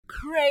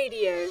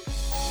Radio.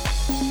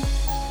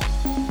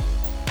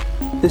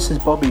 This is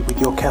Bobby with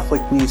your Catholic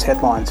News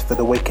headlines for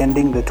the week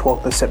ending the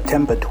 12th of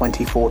September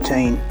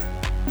 2014.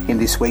 In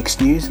this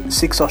week's news,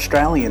 6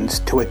 Australians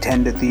to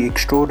attend the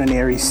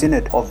Extraordinary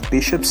Synod of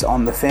Bishops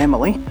on the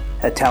Family,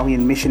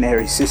 Italian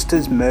missionary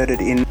sisters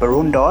murdered in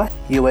Burundi,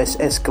 US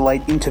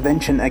escalate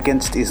intervention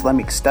against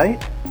Islamic State,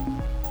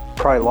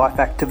 pro-life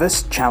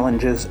activist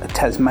challenges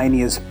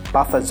Tasmania's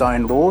buffer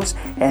zone laws,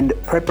 and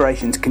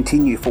preparations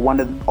continue for one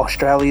of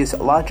Australia's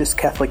largest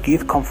Catholic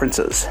youth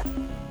conferences.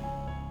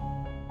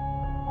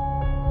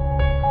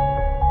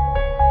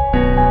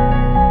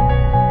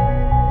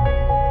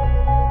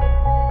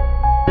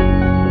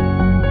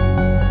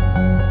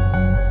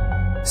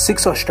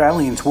 Six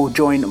Australians will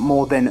join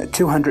more than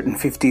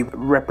 250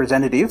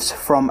 representatives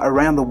from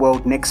around the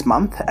world next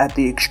month at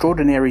the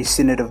Extraordinary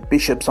Synod of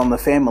Bishops on the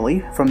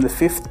Family from the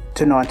 5th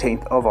to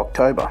 19th of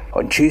October.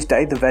 On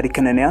Tuesday, the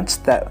Vatican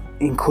announced that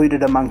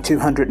included among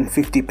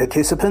 250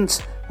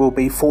 participants will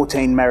be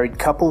 14 married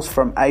couples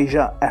from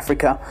Asia,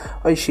 Africa,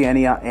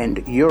 Oceania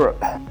and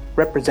Europe.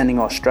 Representing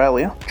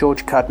Australia,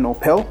 George Cardinal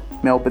Pell,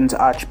 Melbourne's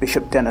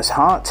Archbishop Dennis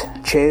Hart,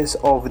 chairs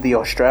of the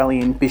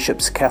Australian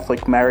Bishops'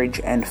 Catholic Marriage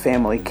and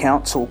Family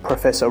Council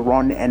Professor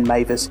Ron and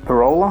Mavis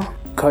Pirola,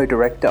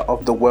 co-director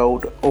of the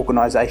World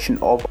Organisation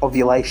of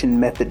Ovulation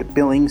Method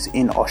Billings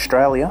in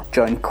Australia,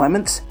 Joan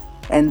Clements,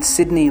 and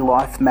Sydney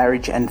Life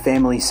Marriage and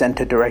Family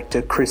Centre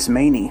Director Chris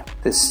Meaney.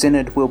 The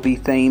synod will be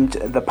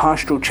themed The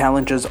Pastoral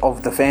Challenges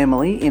of the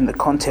Family in the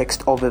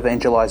Context of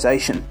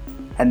Evangelisation,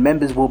 and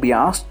members will be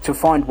asked to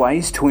find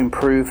ways to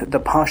improve the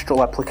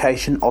pastoral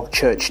application of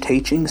church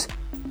teachings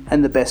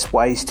and the best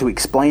ways to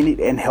explain it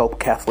and help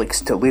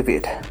Catholics to live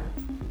it.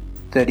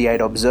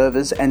 38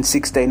 observers and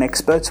 16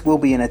 experts will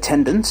be in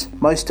attendance,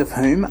 most of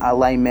whom are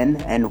laymen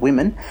and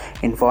women,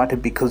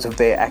 invited because of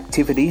their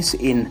activities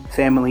in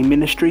family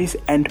ministries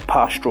and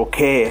pastoral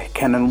care,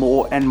 canon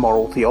law and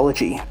moral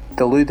theology.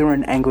 The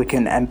Lutheran,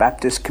 Anglican and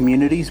Baptist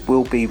communities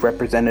will be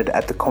represented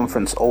at the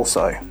conference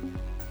also.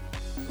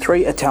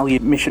 3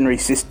 Italian missionary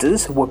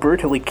sisters were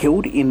brutally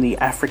killed in the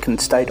African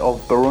state of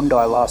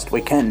Burundi last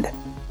weekend.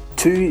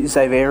 2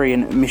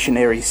 Xaverian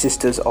missionary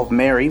sisters of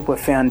Mary were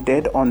found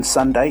dead on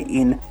Sunday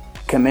in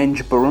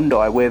Kamenge,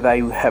 Burundi, where they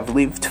have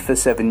lived for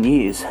 7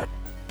 years.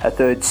 A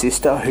third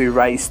sister who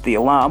raised the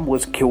alarm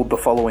was killed the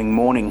following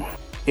morning.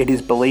 It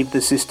is believed the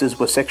sisters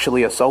were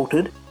sexually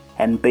assaulted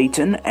and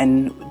beaten,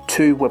 and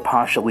 2 were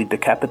partially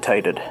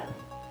decapitated.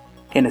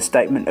 In a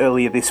statement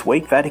earlier this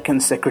week,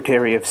 Vatican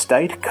Secretary of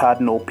State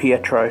Cardinal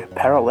Pietro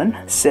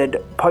Parolin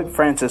said Pope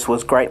Francis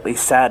was greatly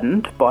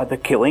saddened by the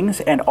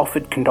killings and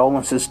offered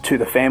condolences to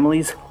the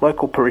families,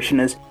 local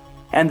parishioners,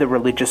 and the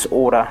religious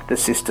order the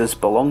sisters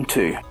belong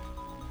to.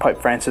 Pope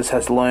Francis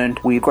has learned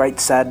with great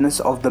sadness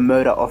of the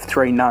murder of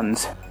 3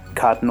 nuns,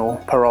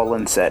 Cardinal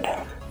Parolin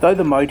said. Though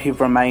the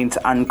motive remains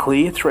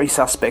unclear, 3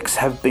 suspects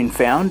have been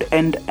found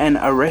and an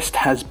arrest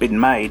has been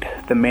made.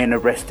 The man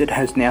arrested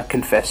has now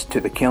confessed to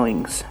the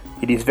killings.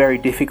 It is very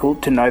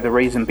difficult to know the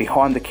reason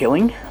behind the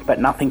killing, but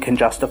nothing can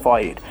justify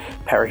it,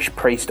 parish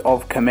priest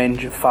of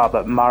Kamenge,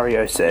 Father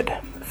Mario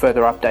said.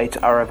 Further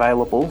updates are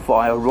available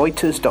via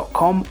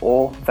Reuters.com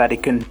or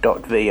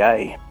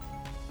Vatican.va.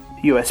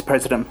 US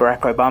President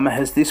Barack Obama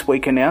has this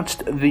week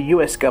announced the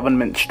US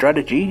government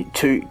strategy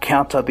to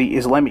counter the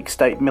Islamic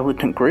State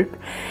militant group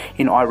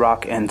in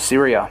Iraq and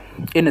Syria.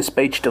 In a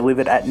speech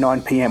delivered at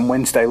 9 p.m.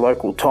 Wednesday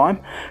local time,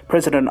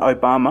 President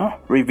Obama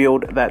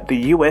revealed that the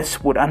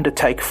US would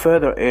undertake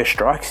further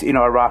airstrikes in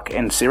Iraq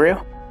and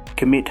Syria,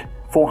 commit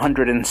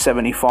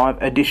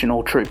 475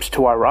 additional troops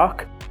to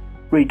Iraq,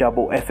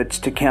 redouble efforts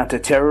to counter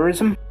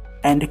terrorism,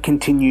 and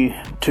continue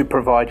to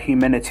provide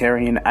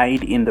humanitarian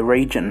aid in the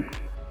region.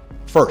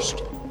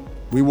 First,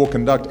 we will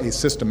conduct a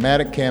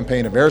systematic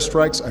campaign of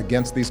airstrikes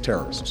against these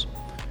terrorists.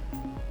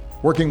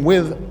 Working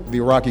with the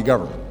Iraqi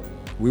government,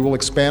 we will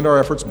expand our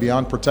efforts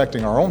beyond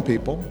protecting our own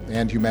people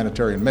and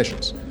humanitarian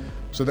missions,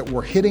 so that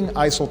we're hitting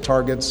ISIL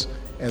targets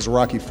as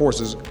Iraqi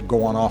forces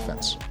go on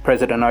offense.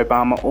 President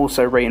Obama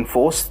also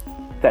reinforced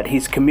that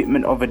his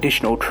commitment of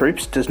additional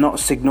troops does not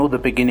signal the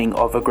beginning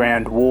of a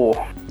ground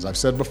war. As I've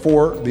said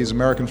before, these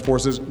American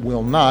forces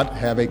will not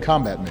have a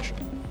combat mission.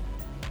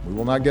 We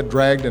will not get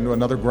dragged into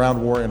another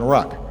ground war in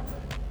Iraq,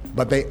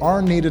 but they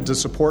are needed to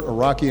support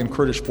Iraqi and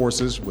Kurdish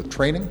forces with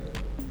training,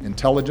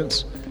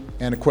 intelligence,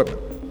 and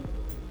equipment.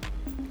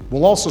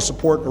 We'll also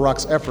support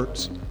Iraq's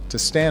efforts to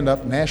stand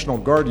up National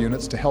Guard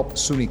units to help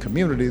Sunni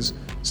communities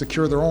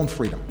secure their own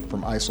freedom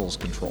from ISIL's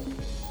control.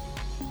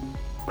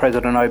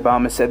 President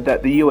Obama said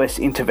that the US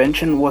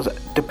intervention was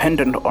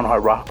dependent on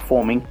Iraq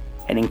forming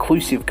an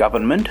inclusive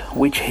government,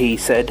 which he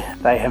said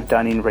they have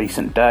done in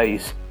recent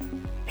days.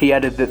 He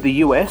added that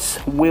the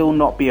US will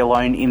not be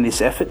alone in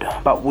this effort,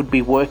 but would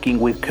be working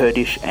with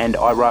Kurdish and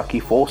Iraqi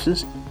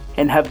forces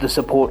and have the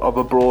support of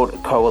a broad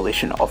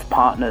coalition of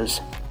partners.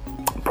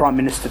 Prime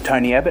Minister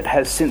Tony Abbott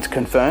has since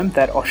confirmed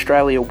that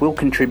Australia will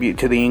contribute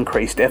to the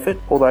increased effort.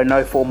 Although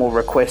no formal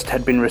request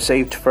had been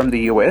received from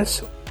the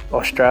US,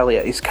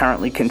 Australia is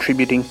currently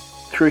contributing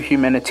through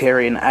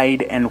humanitarian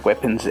aid and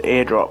weapons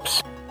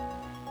airdrops.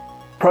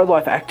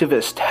 pro-life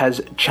activist has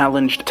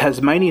challenged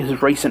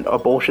Tasmania's recent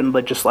abortion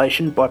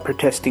legislation by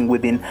protesting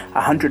within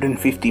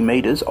 150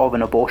 metres of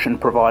an abortion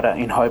provider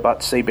in Hobart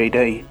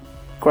CBD.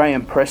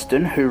 Graham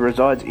Preston, who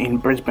resides in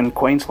Brisbane,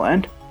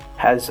 Queensland,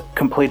 has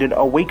completed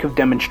a week of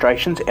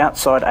demonstrations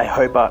outside a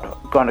Hobart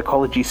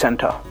gynecology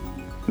centre.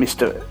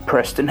 Mr.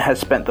 Preston has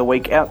spent the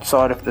week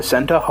outside of the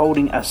centre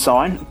holding a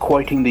sign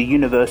quoting the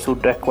Universal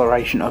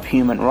Declaration of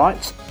Human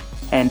Rights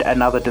and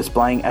another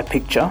displaying a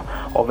picture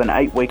of an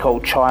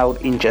 8-week-old child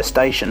in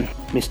gestation.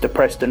 Mr.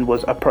 Preston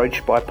was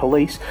approached by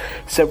police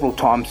several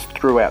times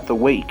throughout the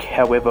week,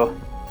 however,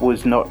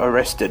 was not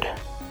arrested.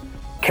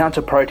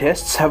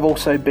 Counter-protests have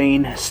also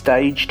been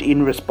staged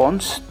in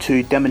response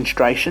to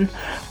demonstration,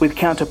 with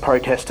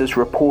counter-protesters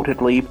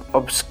reportedly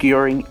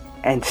obscuring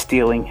and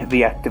stealing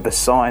the activist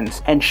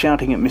signs and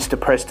shouting at Mr.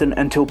 Preston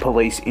until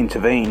police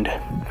intervened.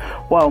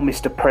 While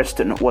Mr.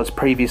 Preston was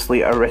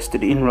previously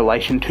arrested in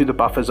relation to the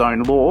buffer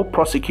zone law,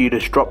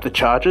 prosecutors dropped the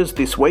charges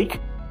this week,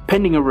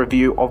 pending a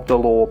review of the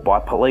law by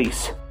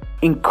police.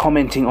 In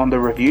commenting on the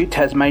review,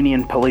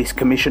 Tasmanian Police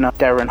Commissioner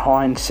Darren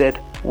Hines said,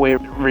 "We're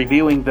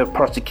reviewing the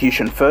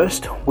prosecution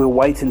first. We'll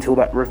wait until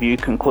that review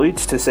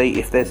concludes to see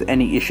if there's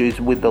any issues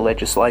with the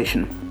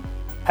legislation."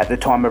 At the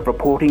time of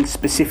reporting,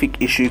 specific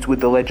issues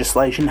with the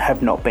legislation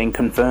have not been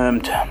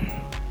confirmed.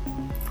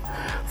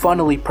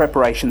 Finally,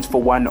 preparations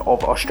for one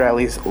of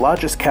Australia's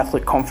largest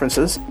Catholic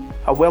conferences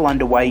are well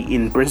underway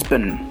in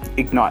Brisbane.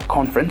 Ignite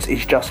Conference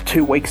is just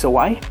 2 weeks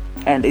away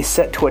and is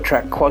set to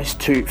attract close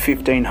to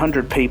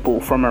 1,500 people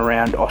from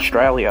around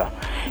Australia.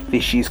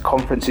 This year's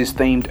conference is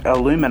themed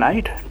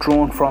Illuminate,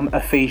 drawn from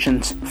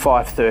Ephesians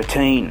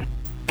 5:13.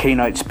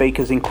 Keynote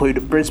speakers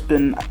include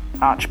Brisbane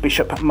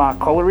Archbishop Mark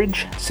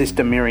Coleridge,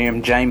 Sister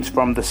Miriam James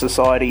from the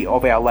Society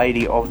of Our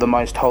Lady of the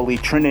Most Holy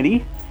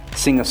Trinity,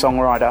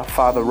 singer-songwriter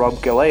Father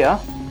Rob Galea,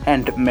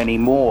 and many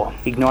more.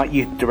 Ignite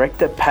Youth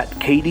Director Pat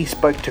Keedy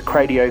spoke to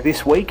Cradio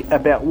this week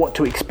about what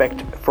to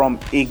expect from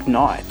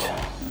Ignite.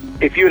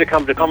 If you were to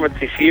come to the conference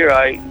this year,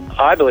 I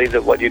believe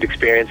that what you'd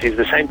experience is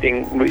the same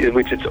thing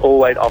which it's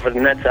always offered,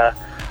 and that's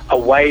a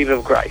wave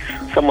of grace.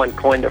 Someone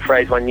coined the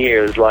phrase one year,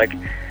 it was like,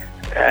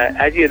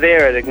 as you're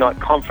there at Ignite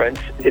Conference,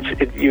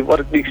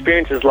 what the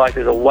experience is like,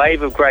 there's a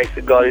wave of grace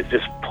that God is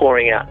just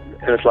pouring out,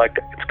 and it's like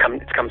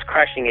it comes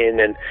crashing in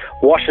and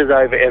washes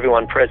over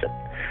everyone present.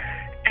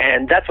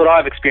 And that's what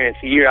I've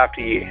experienced year after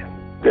year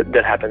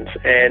that happens.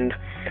 And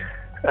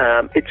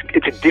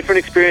it's a different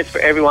experience for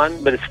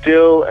everyone, but it's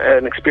still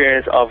an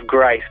experience of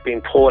grace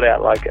being poured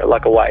out like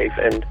a wave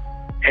and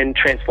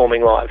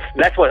transforming lives.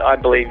 That's what I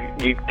believe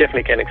you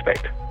definitely can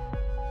expect.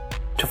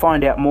 To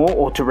find out more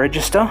or to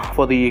register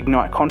for the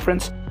Ignite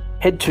Conference,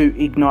 head to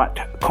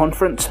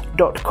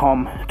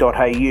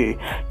igniteconference.com.au.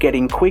 Get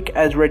in quick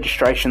as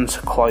registrations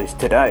close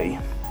today.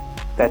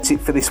 That's it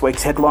for this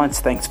week's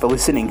headlines. Thanks for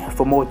listening.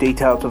 For more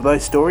details of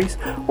those stories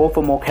or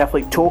for more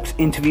Catholic talks,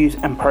 interviews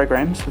and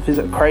programs,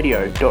 visit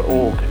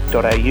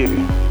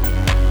cradio.org.au.